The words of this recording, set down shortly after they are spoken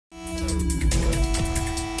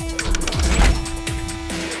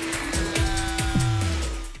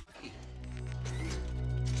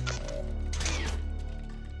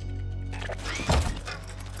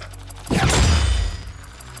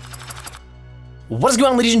What is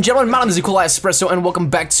going on, ladies and gentlemen? My name is Espresso, and welcome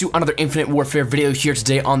back to another Infinite Warfare video here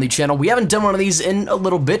today on the channel. We haven't done one of these in a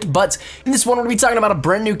little bit, but in this one we're going to be talking about a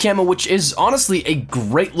brand new camo, which is honestly a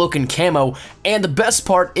great looking camo, and the best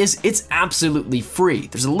part is it's absolutely free.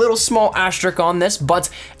 There's a little small asterisk on this, but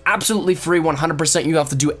absolutely free, 100%. You don't have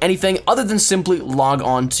to do anything other than simply log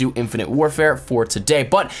on to Infinite Warfare for today.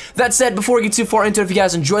 But that said, before we get too far into it, if you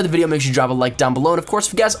guys enjoyed the video, make sure you drop a like down below, and of course,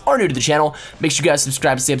 if you guys are new to the channel, make sure you guys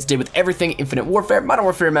subscribe to stay up to date with everything Infinite Warfare, Modern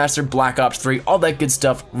Warfare Master, Black Ops 3, all that good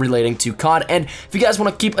stuff relating to COD. And if you guys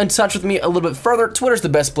want to keep in touch with me a little bit further, Twitter's the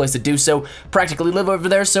best place to do so. Practically live over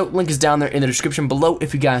there, so link is down there in the description below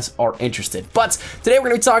if you guys are interested. But today we're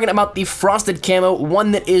going to be talking about the Frosted Camo,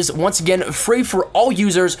 one that is once again free for all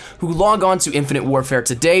users who log on to Infinite Warfare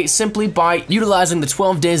today simply by utilizing the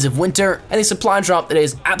 12 days of winter and a supply drop that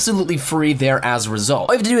is absolutely free there as a result.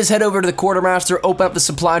 All you have to do is head over to the Quartermaster, open up the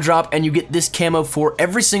supply drop, and you get this camo for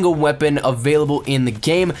every single weapon available in the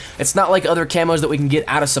game. It's not like other camos that we can get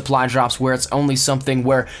out of supply drops where it's only something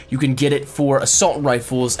where you can get it for assault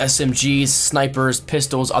rifles, SMGs, snipers,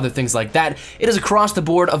 pistols, other things like that. It is across the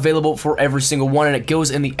board available for every single one, and it goes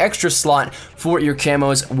in the extra slot for your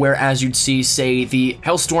camos, whereas you'd see, say, the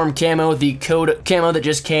Hellstorm camo, the Code camo that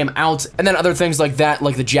just came out, and then other things like that,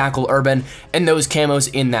 like the Jackal Urban, and those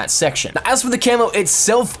camos in that section. Now, as for the camo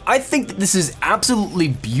itself, I think that this is absolutely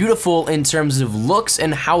beautiful in terms of looks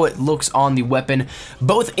and how it looks on the weapon,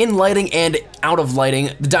 both in lighting and out of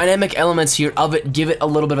lighting. The dynamic elements here of it give it a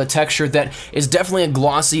little bit of a texture that is definitely a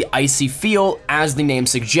glossy, icy feel, as the name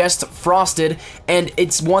suggests, frosted, and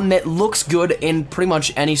it's one that looks good in pretty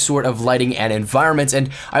much any sort of lighting and environment,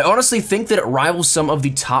 and I honestly think that it rivals some of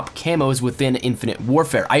the top camos within Infinite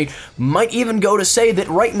Warfare. I might even go to say that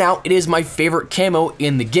right now it is my favorite camo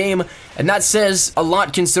in the game, and that says a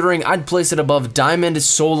lot considering I'd place it above Diamond,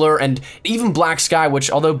 Solar, and even Black Sky,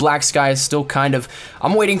 which although Black Sky is still kind of,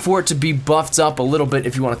 I'm waiting for it to be buffed up a little bit,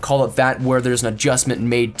 if you want to call it that, where there's an adjustment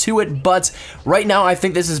made to it, but right now I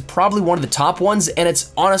think this is probably one of the top ones, and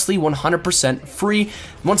it's honestly 100% free.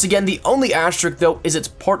 Once again, the only asterisk though is it's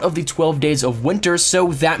part of the 12 days of winter, so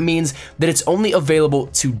that means that it's only available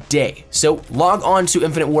today. So log on to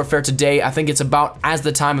Infinite Warfare today. I think it's about, as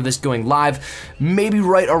the time of this going live, maybe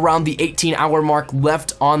right around the 18-hour mark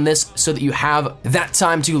left on this, so that you have that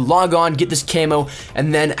time to log on, get this camo,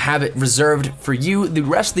 and then have it reserved for you the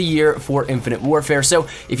rest of the year for Infinite Warfare. So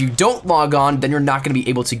if you don't log on, then you're not going to be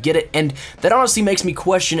able to get it, and that honestly makes me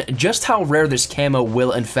question just how rare this camo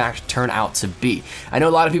will in fact turn out to be. I know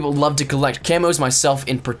a lot of people love to collect camos, myself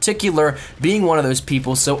in particular being one of those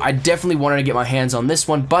people, so I definitely wanted to get my hands on this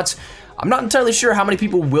one, but I'm not entirely sure how many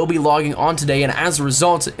people will be logging on today, and as a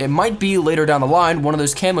result, it might be later down the line one of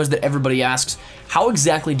those camos that everybody asks, how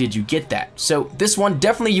exactly did you get that? So this one,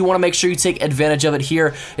 definitely you want to make sure you take advantage of it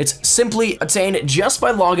here. It's simply attained just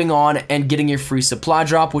by logging on and getting your free supply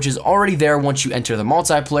drop, which is already there once you enter the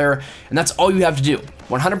multiplayer, and that's all you have to do.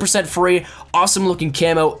 100% free, awesome looking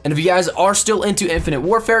camo, and if you guys are still into Infinite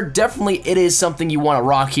Warfare, definitely it is something you want to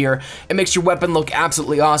rock here. It makes your weapon look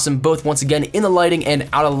absolutely awesome, both once again in the lighting and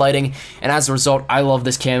out of lighting, and as a result, I love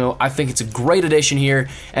this camo. I think it's a great addition here,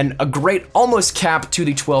 and a great almost cap to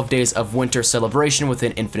the 12 days of winter celebration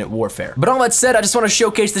within Infinite Warfare. But all that said, I just want to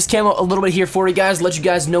showcase this camo a little bit here for you guys, let you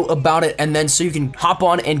guys know about it, and then so you can hop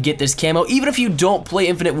on and get this camo. Even if you don't play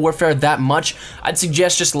Infinite Warfare that much, I'd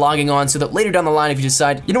suggest just logging on so that later down the line, if you decide,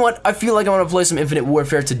 you know what, I feel like I want to play some Infinite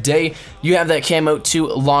Warfare today, you have that camo to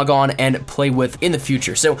log on and play with in the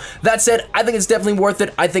future. So that said, I think it's definitely worth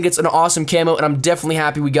it. I think it's an awesome camo, and I'm definitely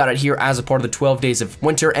happy we got it here as a part of the 12 days of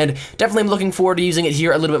winter, and definitely am looking forward to using it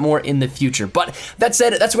here a little bit more in the future. But that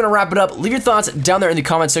said, that's going to wrap it up. Leave your thoughts down there in the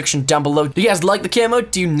comment section down below. Do you guys like the camo?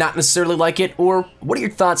 Do you not necessarily like it? Or what are your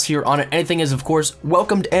thoughts here on it? Anything is, of course,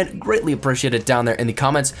 welcomed and greatly appreciated down there in the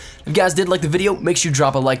comments. If you guys did like the video, make sure you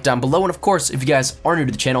drop a like down below, and of course, if you guys are new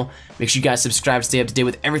to the channel, make sure you guys subscribe to stay up to date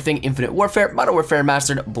with everything Infinite Warfare, Modern Warfare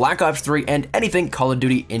Mastered, Black Ops 3, and anything Call of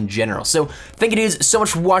Duty in general. So thank you so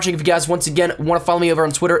much for watching. If you guys once again want to follow me over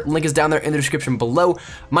on Twitter, link is down there in the description below.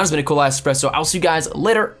 Mine has been Espresso. I'll see you guys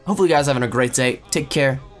later. Hopefully you guys are having a great day. Take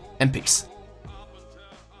care and peace.